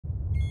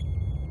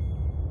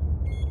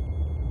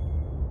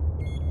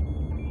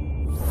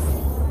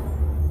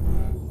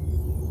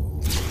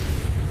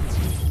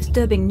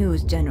disturbing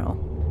news, General.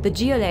 The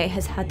GLA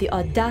has had the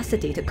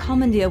audacity to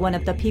commandeer one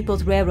of the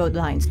People's Railroad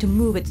lines to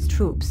move its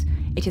troops.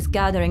 It is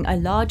gathering a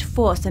large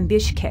force in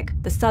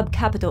Bishkek, the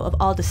sub-capital of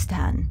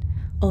Aldistan.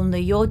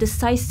 Only your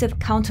decisive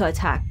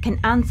counterattack can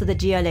answer the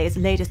GLA's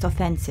latest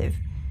offensive.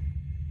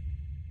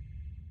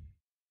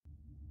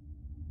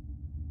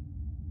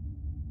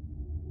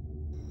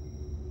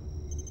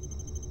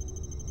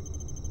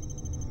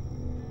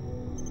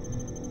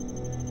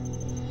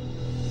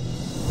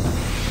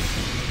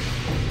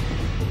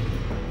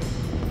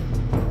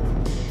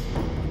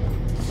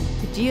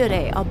 The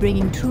GLA are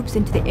bringing troops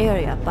into the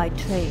area by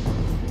train.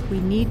 We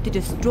need to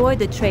destroy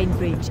the train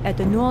bridge at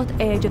the north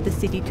edge of the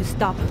city to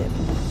stop them.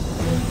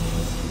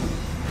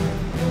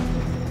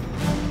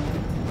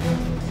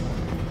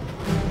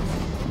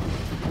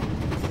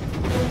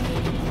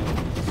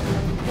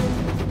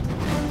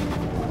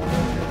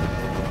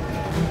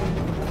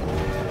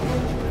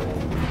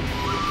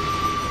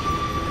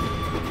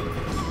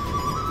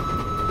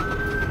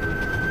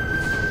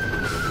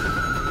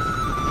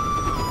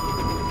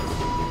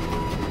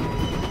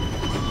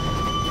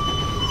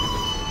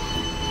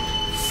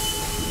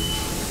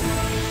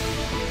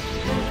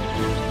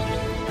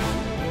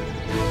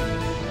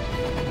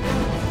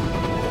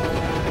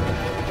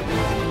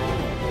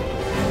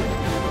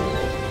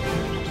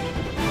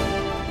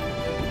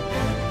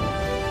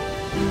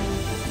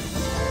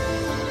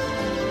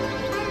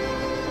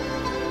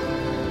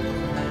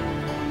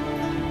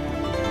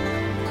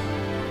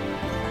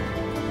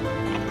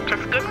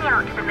 Just get me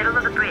out to the middle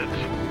of the bridge,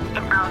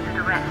 and I'll do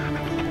the rest.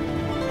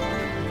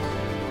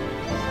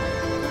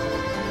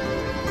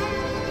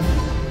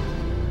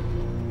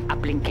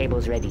 Uplink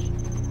cables ready.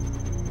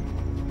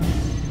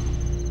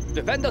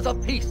 Defenders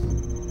of peace.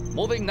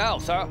 Moving now,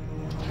 sir.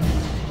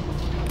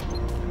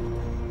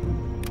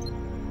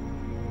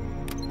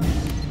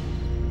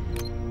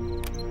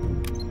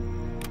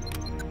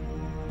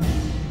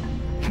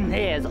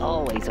 There's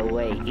always a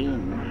way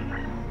in.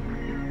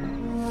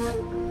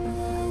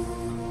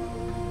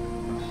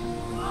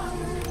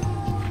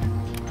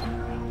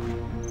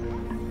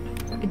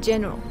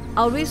 General,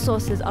 our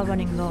resources are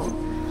running low.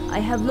 I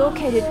have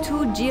located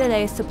 2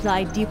 GLA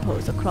supply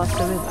depots across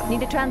the river.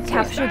 Need to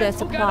capture their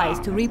supplies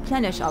to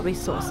replenish our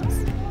resources.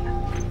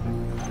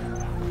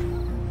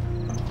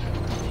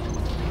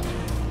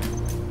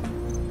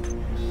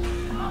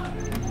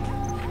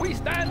 We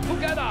stand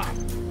together!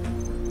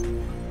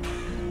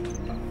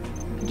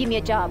 Give me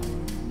a job.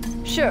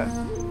 Sure.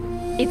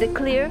 Is it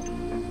clear?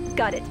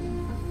 Got it.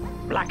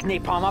 Black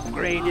Napalm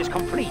upgrade is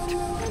complete.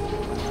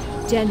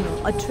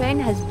 General, a train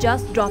has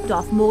just dropped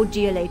off more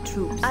GLA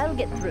troops. I'll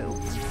get through.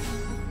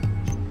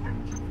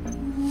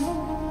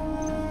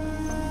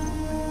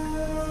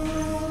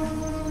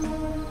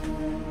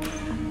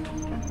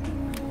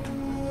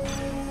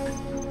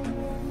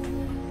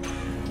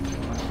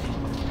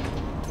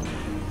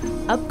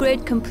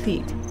 Upgrade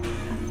complete.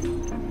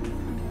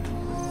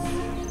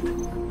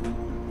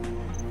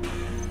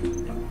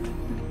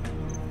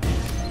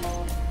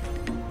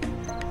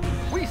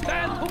 We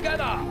stand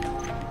together!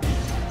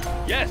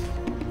 Yes!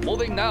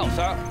 Moving now,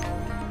 sir.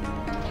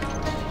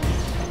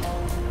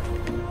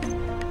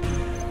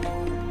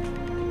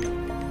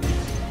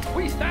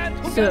 We stand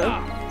together!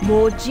 Sir,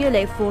 more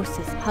GLA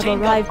forces have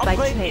arrived by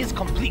upgrade train. is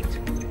complete.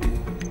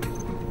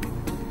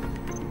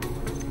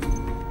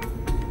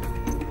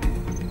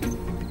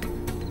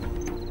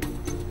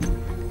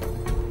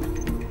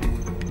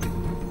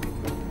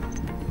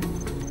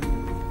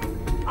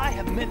 I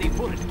have many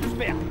bullets to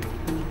spare.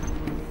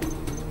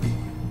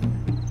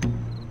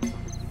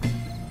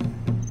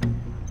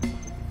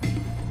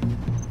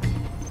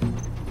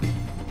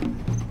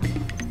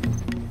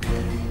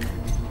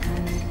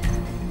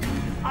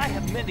 I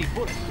have many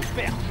bullets to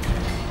spare.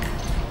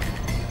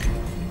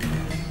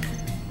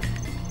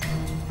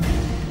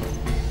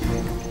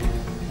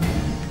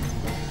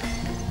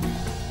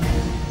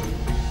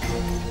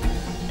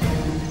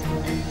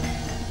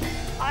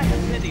 I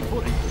have many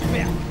bullets to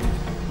spare.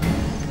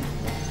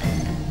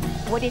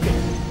 What is it?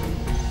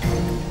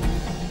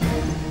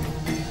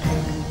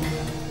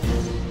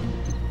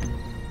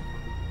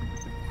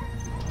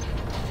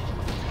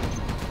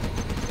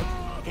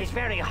 It is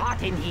very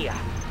hot in here.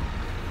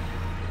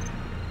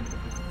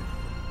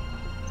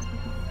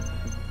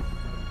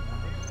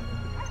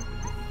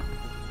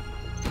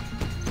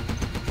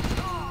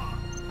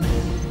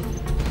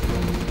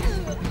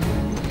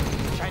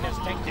 China's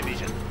tank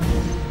division.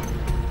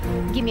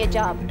 Give me a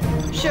job.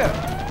 Sure.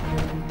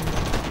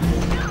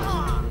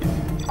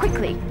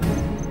 Quickly.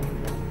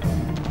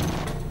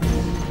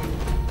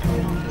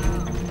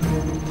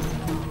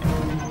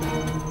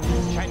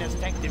 China's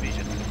tank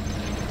division.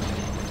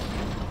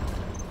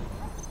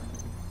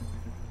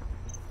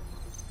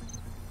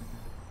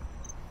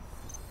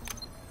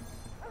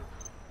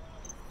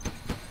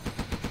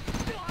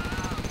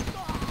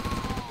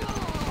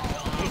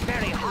 It's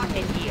very hot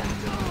in here.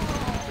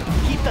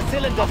 Keep the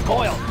cylinders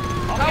coiled.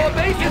 Our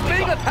base is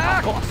being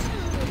attacked! Of course.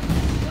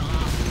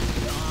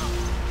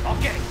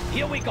 Okay,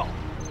 here we go.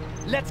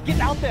 Let's get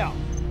out there.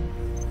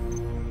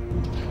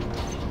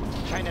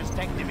 China's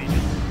tank division.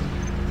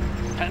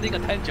 Standing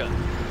attention.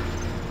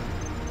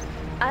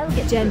 I'll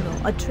get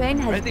General, a train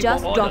has Ready for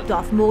just orders. dropped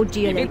off more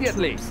GLA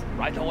Immediately. troops.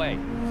 Right away.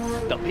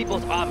 The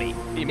People's Army.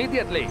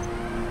 Immediately.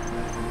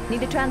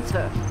 Need a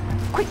transfer.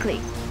 Quickly.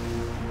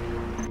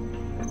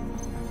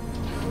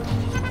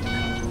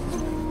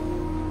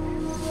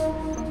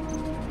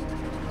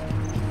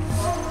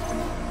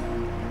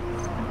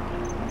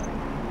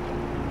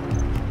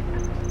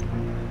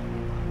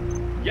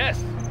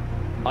 Yes.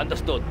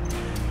 Understood.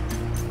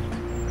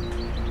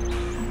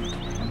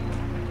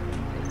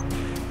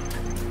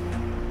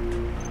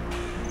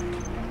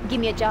 Give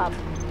me a job.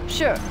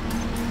 Sure.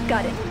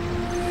 Got it.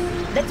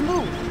 Let's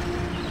move.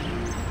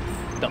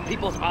 The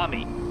People's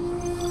Army.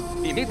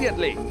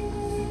 Immediately.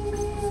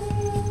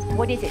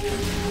 What is it?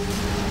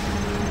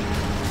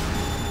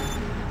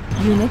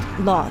 Unit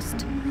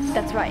lost.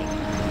 That's right.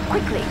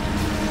 Quickly.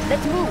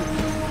 Let's move.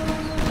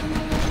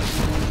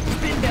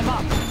 Spin them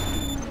up.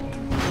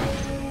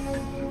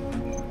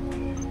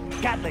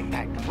 Gatling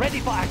tank, ready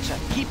for action.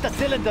 Keep the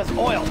cylinders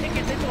oiled. Take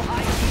it into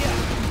high gear.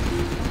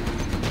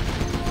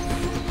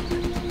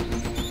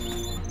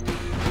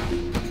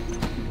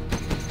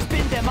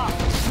 Spin them up.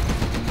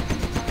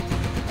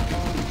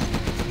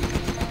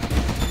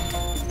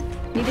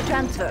 Need a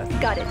transfer.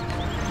 Got it.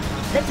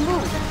 Let's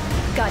move.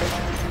 Got it.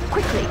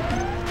 Quickly.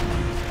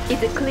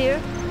 Is it clear?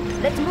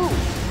 Let's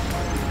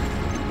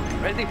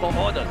move. Ready for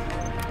orders.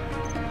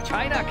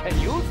 China can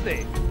use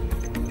this.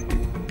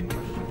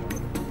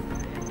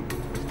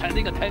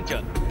 Standing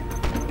attention.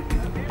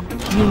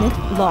 Unit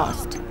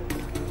lost.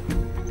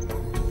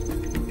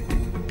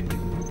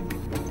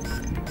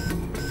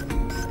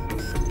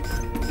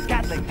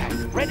 Gatling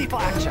tank, ready for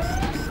action.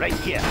 Right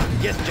here.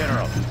 Yes,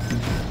 General.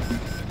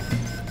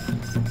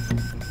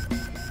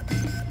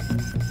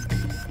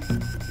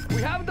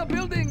 We have the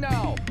building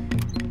now.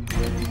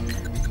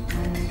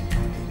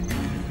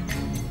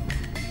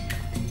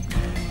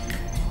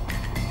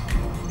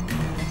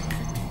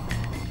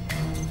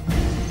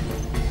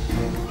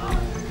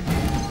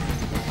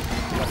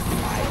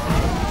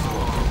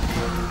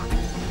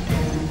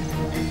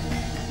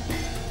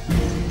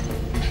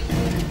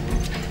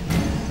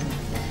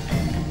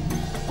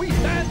 We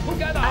stand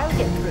together. I'll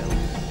get through.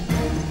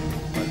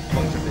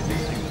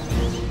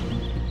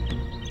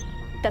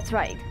 That's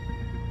right.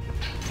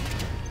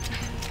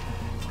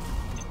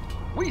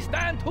 We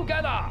stand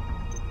together.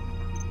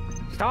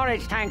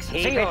 Storage tanks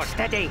Keep sealed. it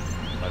steady.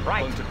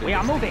 Right, we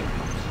are moving.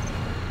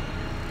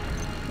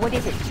 What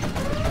is it?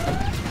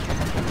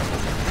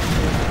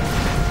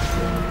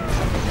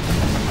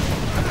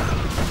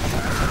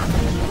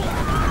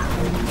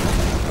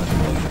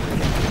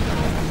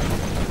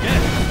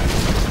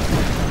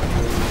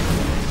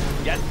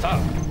 Yes, sir.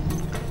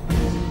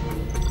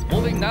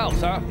 Moving now,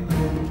 sir.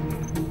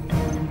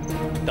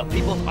 The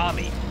People's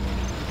Army.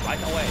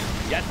 Right away.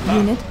 Yes, sir.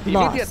 Unit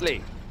lost.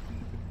 Immediately.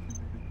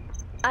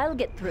 I'll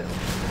get through.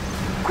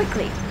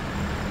 Quickly.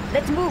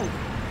 Let's move.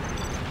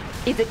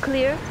 Is it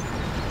clear?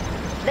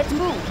 Let's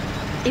move.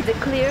 Is it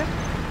clear?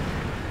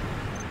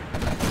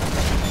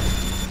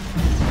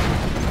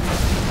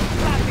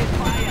 Rapid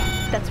fire.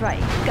 That's right.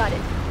 Got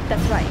it.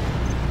 That's right.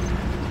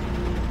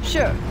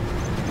 Sure.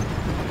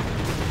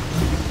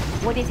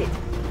 What is it?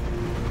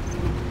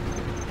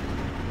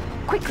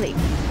 Quickly.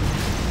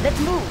 Let's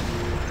move.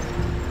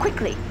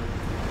 Quickly.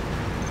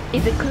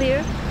 Is it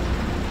clear?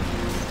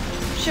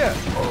 Sure.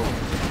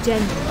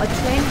 General, a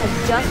train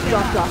has just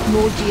dropped off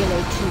more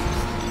GLA troops.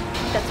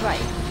 That's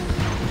right.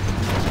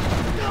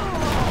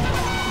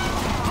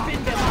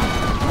 Spin them up.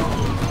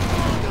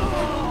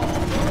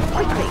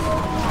 Quickly.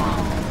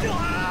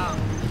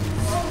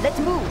 Let's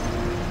move.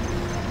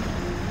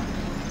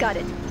 Got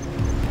it.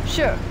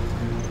 Sure.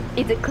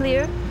 Is it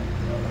clear?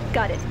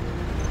 Got it.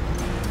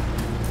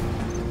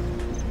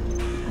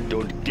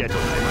 Don't get on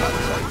my bad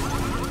side.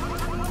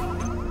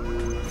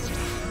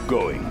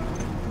 Going.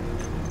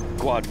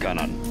 Quad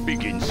cannon,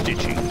 begin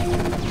stitching.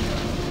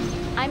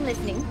 I'm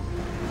listening.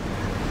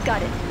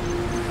 Got it.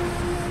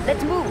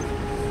 Let's move.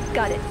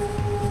 Got it.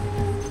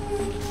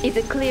 Is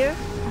it clear?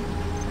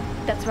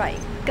 That's right.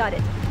 Got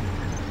it.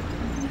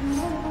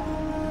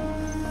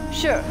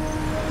 Sure.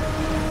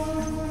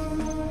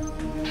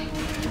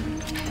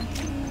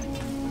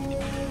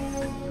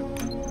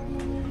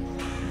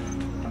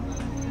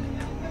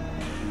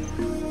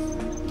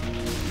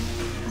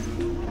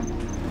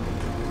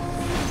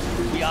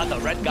 We are the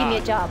Red Give me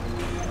a Guard. job.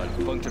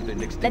 Punctually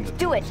next Let's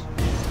do it.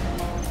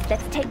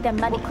 Let's take their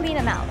money. We'll clean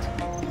them out.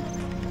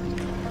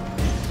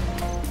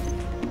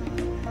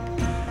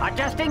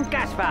 Adjusting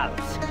gas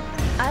valves.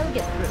 I'll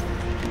get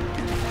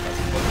through.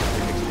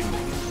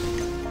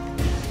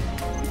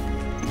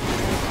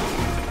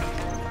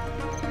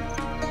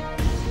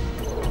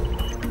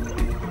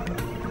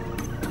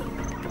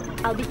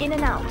 I'll be in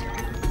and out.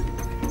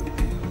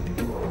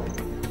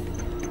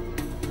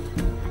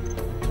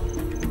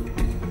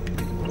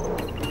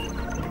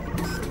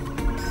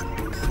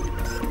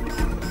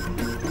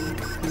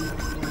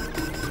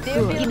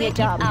 Good. Give me a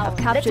job. We have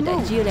captured a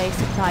Let's move. GLA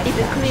supply Is it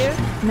stash. clear?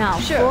 Now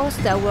Sure. force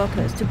their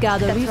workers to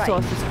gather That's right.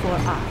 resources for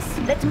us.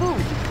 Let's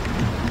move.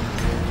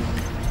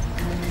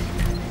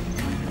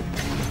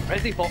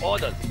 Ready for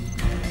orders.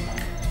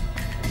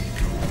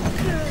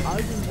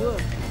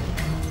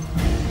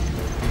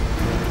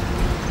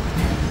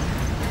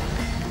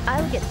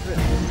 I'll get through.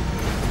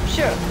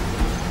 Sure.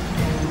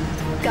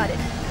 Got it.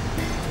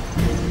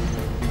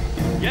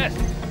 Yes.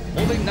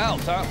 Moving now,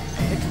 sir.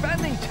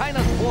 Expanding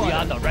China's border. We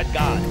are the Red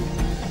Guard.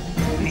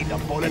 Need a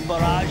bullet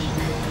barrage?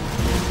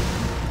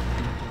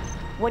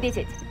 What is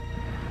it?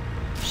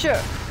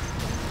 Sure.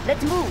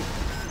 Let's move.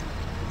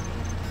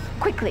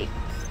 Quickly.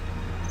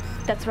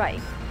 That's right.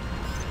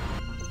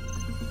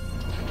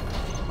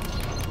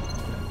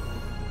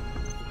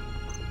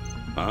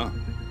 Huh?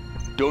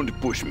 Don't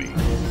push me.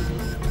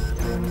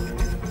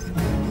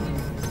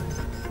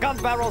 Gun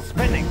barrel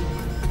spinning.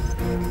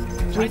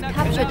 We've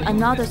captured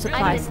another supply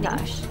I'm listening.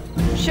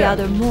 stash. Sure.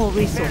 Gather more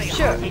resources.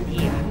 Sure.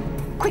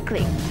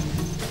 Quickly.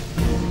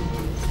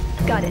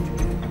 Got it.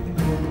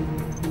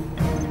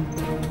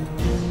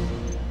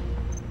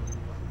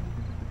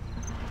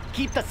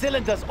 Keep the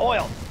cylinders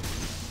oiled.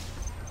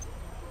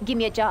 Give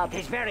me a job.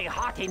 It's very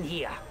hot in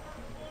here.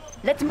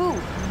 Let's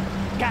move.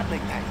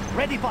 Gatling tank,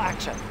 ready for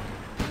action.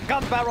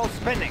 Gun barrel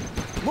spinning.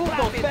 Move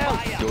those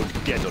belts.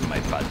 Don't get on my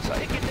bad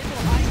side. Take a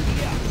little high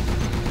here.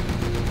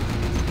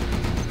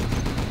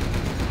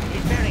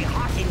 It's very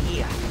hot in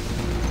here.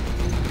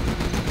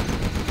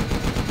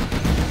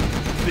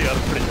 They are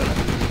prisoner.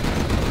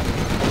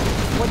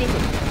 What is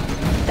it?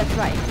 That's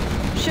right.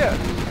 Sure.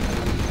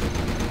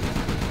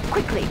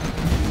 Quickly.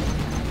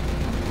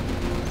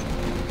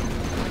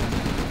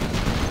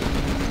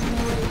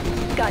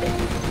 Got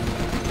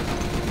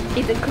it.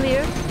 Is it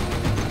clear?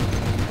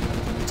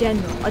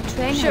 General, a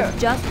train Sure.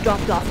 has just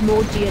dropped off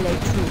more GLA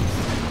troops.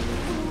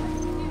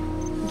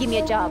 Give me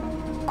a job.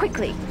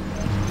 Quickly.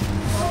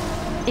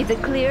 Is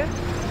it clear?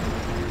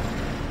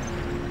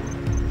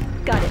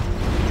 Got it.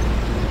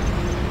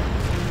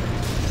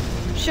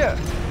 Sure.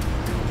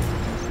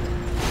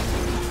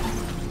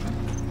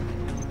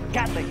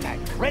 Gatling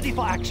tank, ready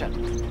for action.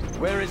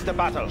 Where is the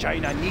battle?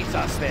 China needs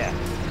us there.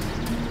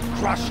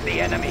 Crush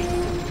the enemy.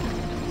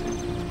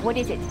 What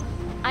is it?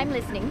 I'm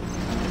listening.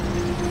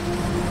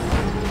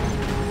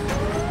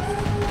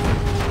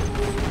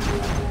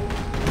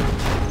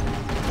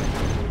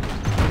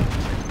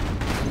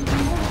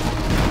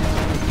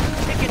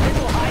 Take a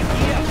little high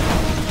here.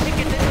 Take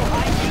a little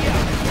high here.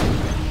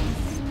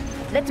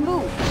 Let's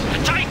move.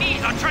 The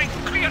Chinese are trying to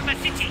clear the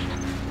city.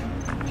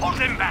 Hold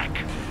them back.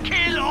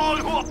 Kill all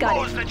who Got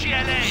oppose it. the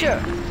GLA.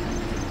 Sure.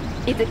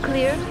 Is it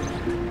clear?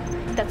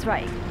 That's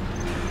right.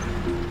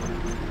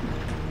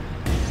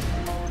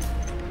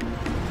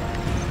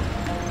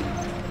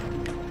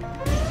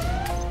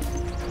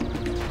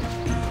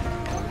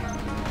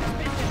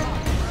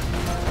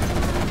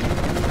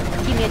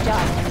 Give me a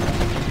job.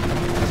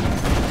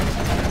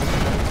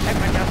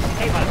 Temperature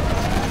stable.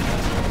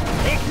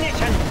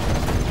 Ignition.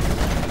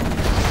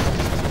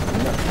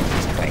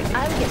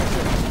 I'll get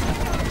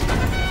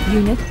through.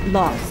 Unit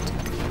lost.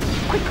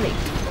 Quickly.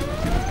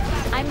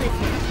 I'm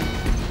listening.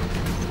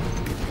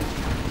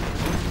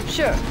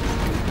 Sure.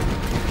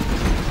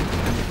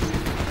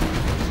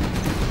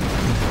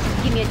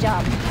 Give me a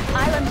job.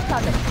 I'll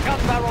unplug it. Gun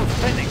barrel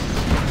spinning.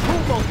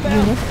 Move those belts.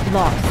 Unit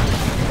lost.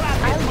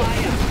 I'll get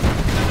through.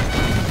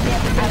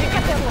 I'll pick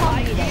up their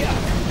palm today.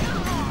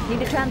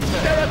 Need a transfer.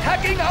 They're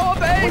attacking our What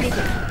base! is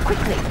it?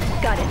 Quickly.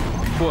 Got it.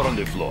 4 on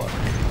the floor.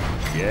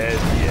 Yes,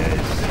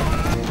 yes.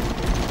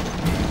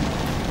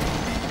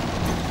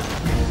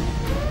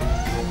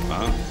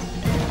 Huh?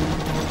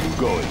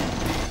 Going.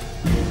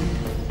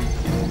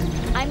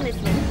 I'm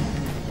listening.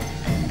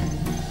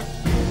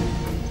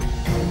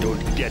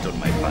 Don't get on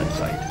my bad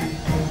side.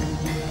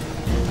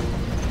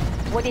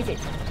 What is it?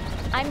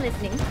 I'm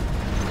listening.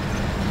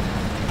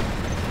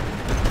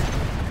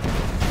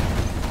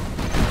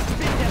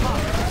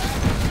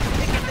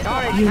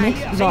 Storage Unit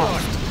tanks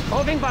lost. secured.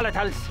 Moving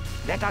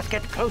volatiles. Let us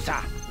get closer.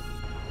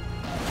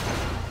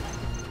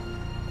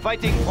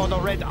 Fighting for the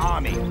Red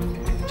Army.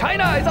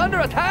 China is under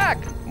attack!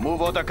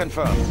 Move order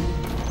confirmed.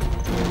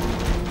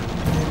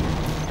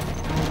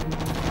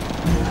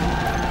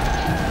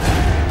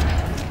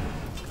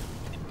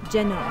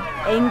 General,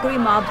 angry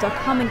mobs are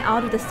coming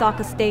out of the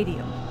soccer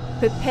stadium.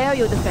 Prepare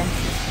your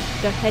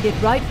defenses. They're headed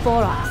right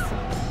for us.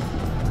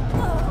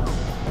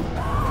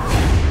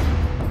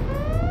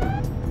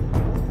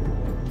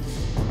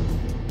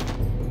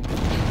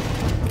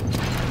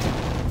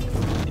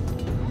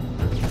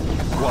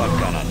 Quad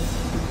cannon.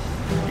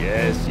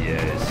 Yes,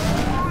 yes.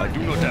 I do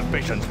not have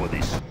patience for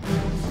this.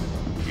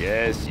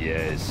 Yes,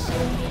 yes.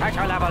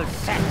 Pressure level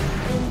set.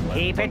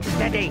 Keep it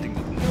steady.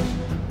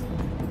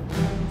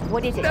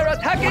 What is it? They're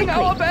attacking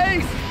Quickly. our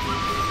base!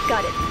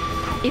 Got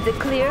it. Is it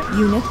clear?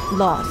 Unit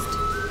lost.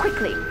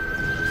 Quickly.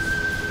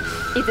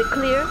 Is it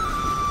clear?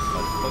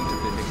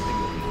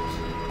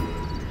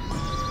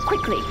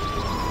 Quickly.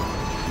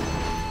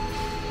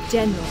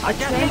 General, a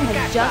train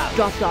has just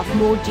dropped off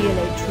more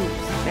GLA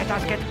troops. Let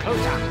us get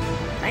closer.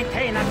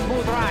 Maintain a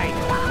smooth ride.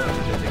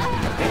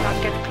 Let us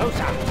get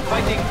closer.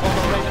 Fighting for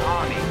the Red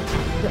Army.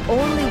 The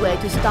only way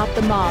to stop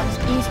the mobs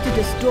is to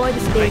destroy the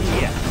stadium.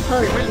 here.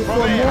 Hurry before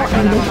more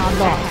enemies are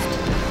lost.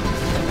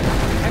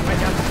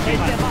 Temperature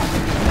stable.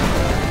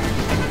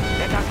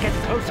 Let us get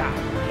closer.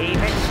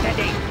 Keep it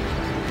steady.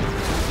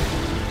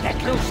 Let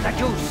loose the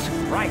juice.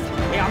 Right,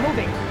 we are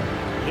moving.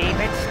 Keep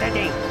it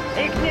steady.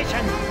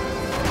 Ignition.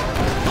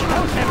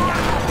 Close them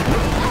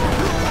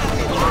down.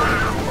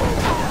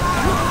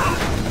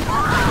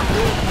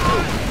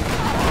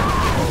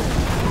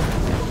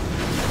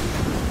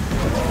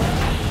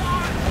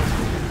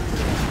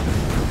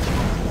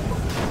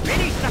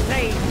 Release the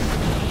flames.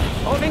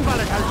 Holding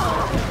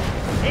volatiles.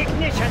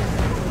 Ignition.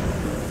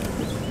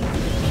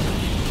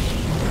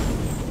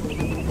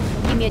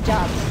 Give me a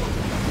job.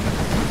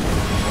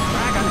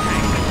 Dragon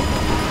tank.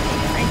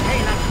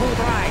 Maintain a smooth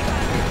ride.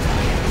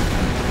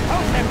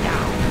 Hold them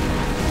down.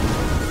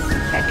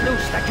 Let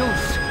loose the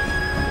juice.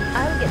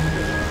 I'll get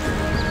through.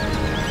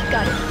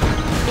 Got it.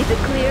 Is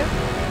it clear?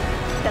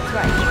 That's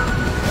right.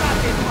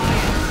 Rapid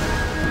fire.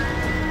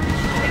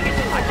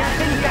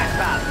 Adjusting gas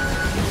valve.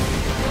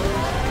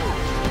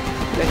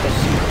 Let us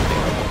see what they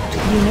are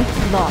about. Unit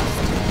lost.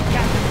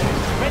 Captain,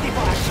 ready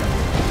for action.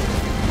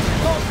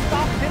 Don't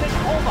stop till it's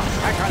over.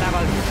 Pressure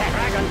level set.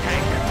 Dragon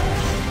tank.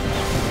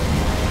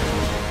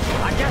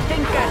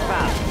 Adjusting gas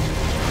valve.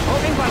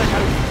 Moving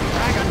volatile.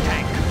 Dragon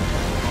tank.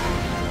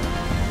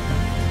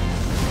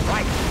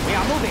 Right, we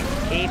are moving.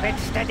 Keep it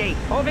steady.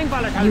 Moving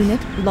volatile.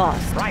 Unit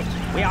lost. Right,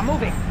 we are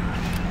moving.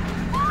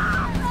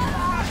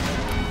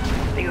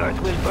 The earth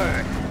will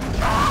burn.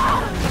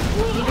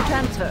 Need to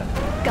transfer.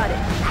 Got it.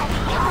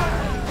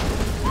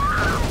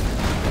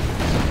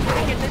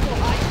 Take a little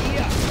high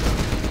here.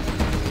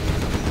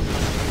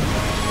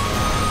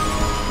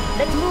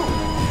 Let's move.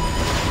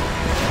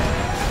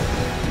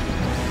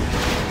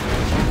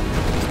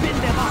 Spin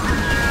them up.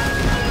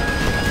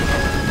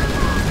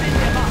 Spin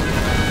them up.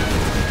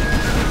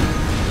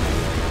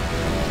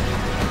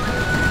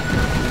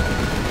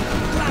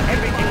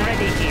 Everything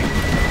ready here.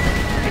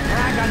 The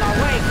dragon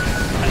awakes.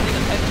 Paying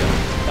attention.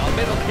 Down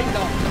Middle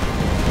Kingdom.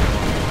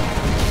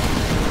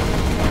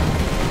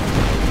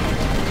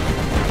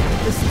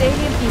 The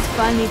stadium is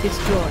finally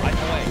destroyed.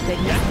 Right away. That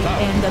Yes, is the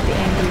sir. end of the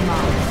angry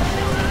mobs.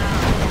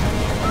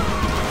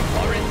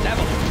 Foreign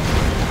devil.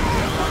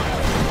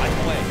 Right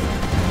away.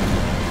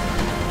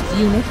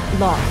 Unit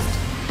lost.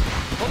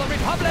 For the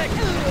Republic.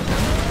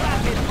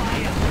 Rapid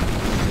fire.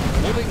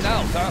 Moving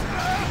now, sir.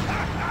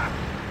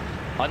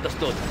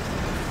 Understood.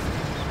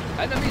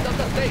 Enemies of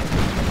the state.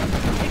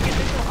 Take a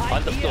little high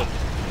Understood. here.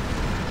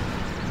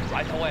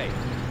 Right away.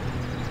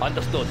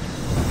 Understood.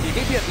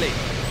 Immediately.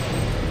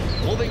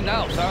 Moving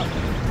now, sir.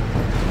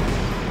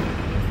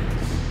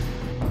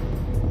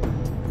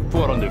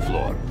 4 on the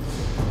floor.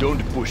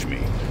 Don't push me.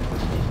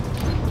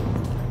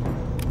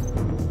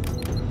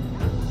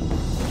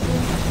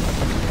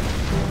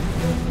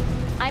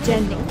 I'm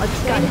General, a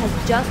listening. train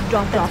has just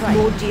dropped off right.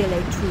 more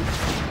GLA troops.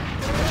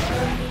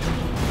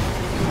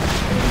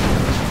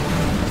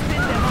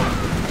 Spin them up.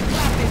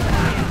 Rapid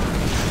fire.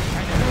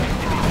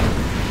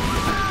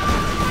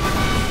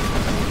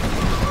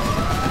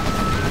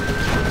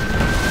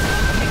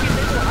 Take a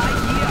little high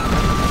here.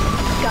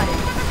 Got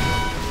it.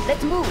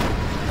 Let's move.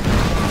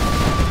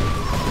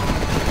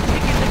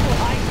 Take a little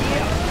high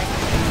here.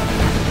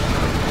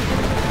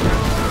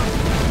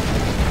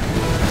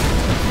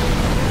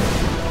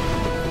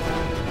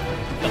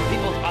 The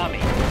People's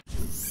Army.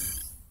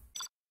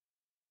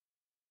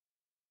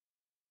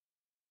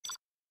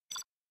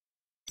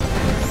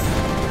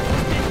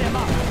 Spin them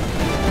up.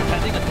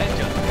 Paying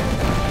attention.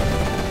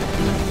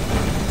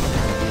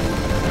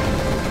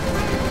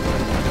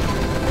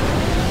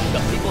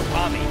 The People's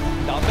Army.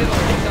 Down Middle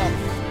Kingdom.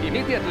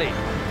 Immediately.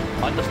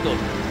 Understood.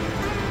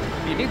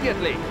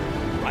 Immediately.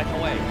 Right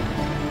away.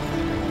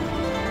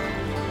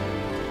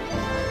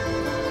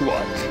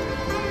 What?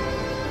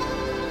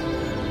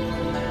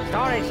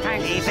 Storage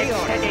tank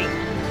steady.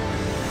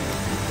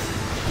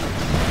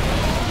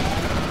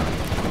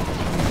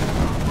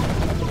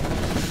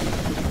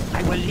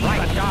 I will leave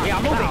a dark we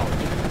are moving.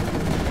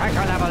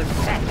 Pressure level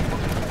set.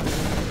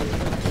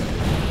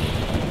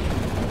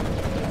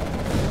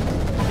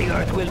 The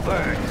earth will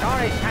burn.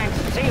 Storage tanks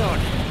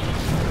sealed.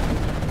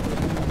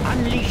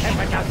 Unleash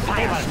temperature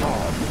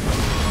firestorm.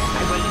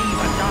 I will leave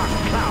a dark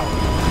cloud.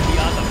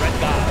 Beyond the Red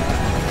Guard.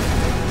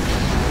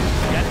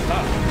 Yes,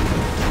 sir.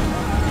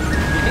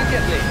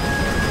 Immediately.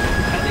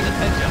 Paying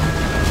attention.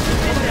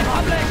 Spin them up.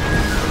 Public.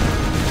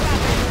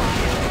 Rapid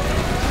fire.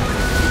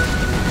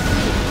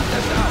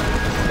 Step down.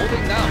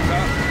 Moving now,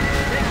 sir.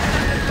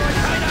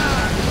 China.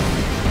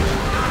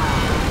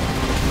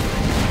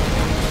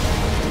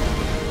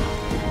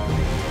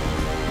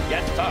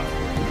 Yes, sir.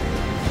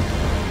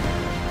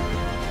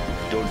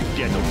 Don't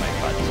get on my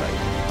bad side.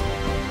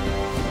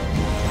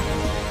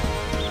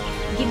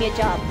 Give me a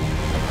job.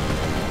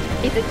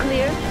 Is it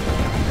clear?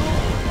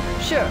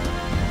 Sure.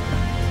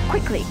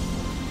 Quickly.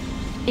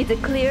 Is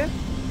it clear?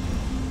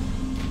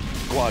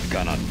 Quad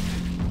cannon.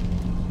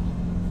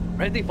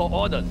 Ready for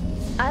orders.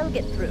 I'll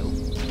get through.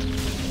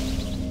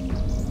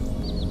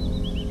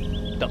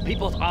 The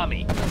People's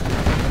Army.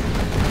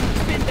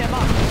 Spin them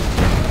up.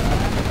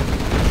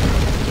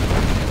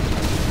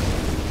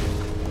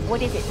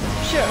 What is it?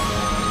 Sure.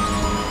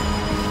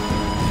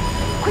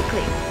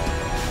 Quickly.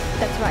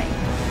 That's right.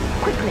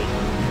 Quickly.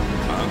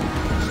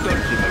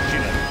 Start the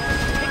machinery.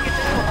 Take it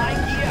into high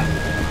gear.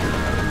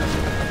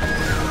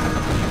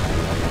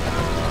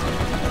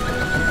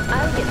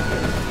 I'll get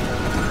through.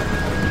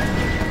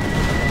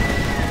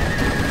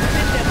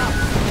 Spin them up.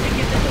 Take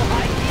it into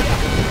high gear.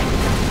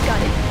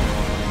 Got it.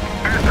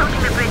 I'm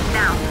approaching the bridge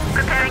now.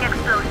 Preparing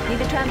explosives.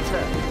 Need a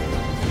transfer.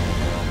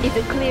 Is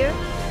it clear?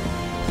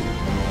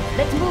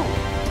 Let's move.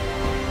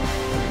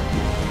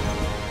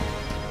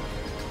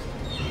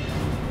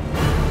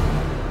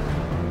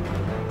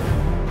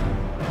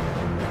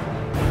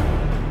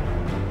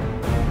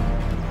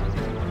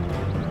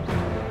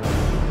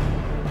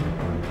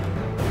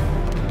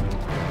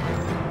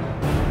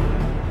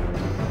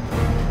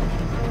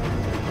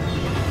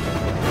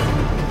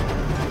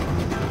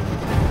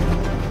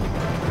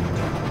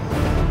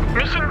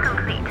 Mission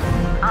complete.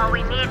 All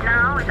we need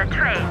now is a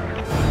train.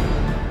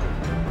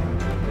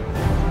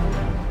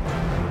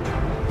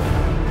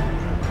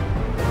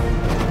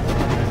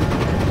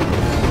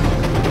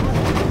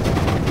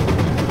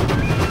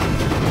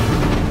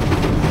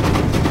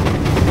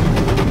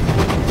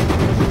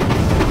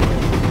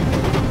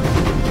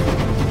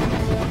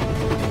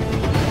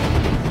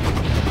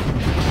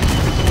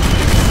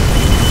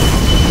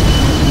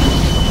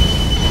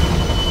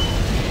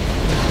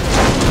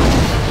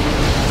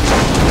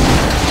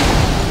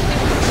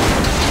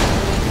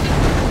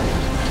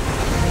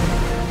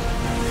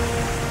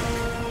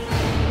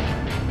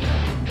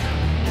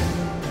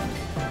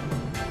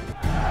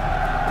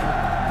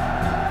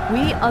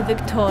 We are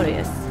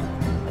victorious.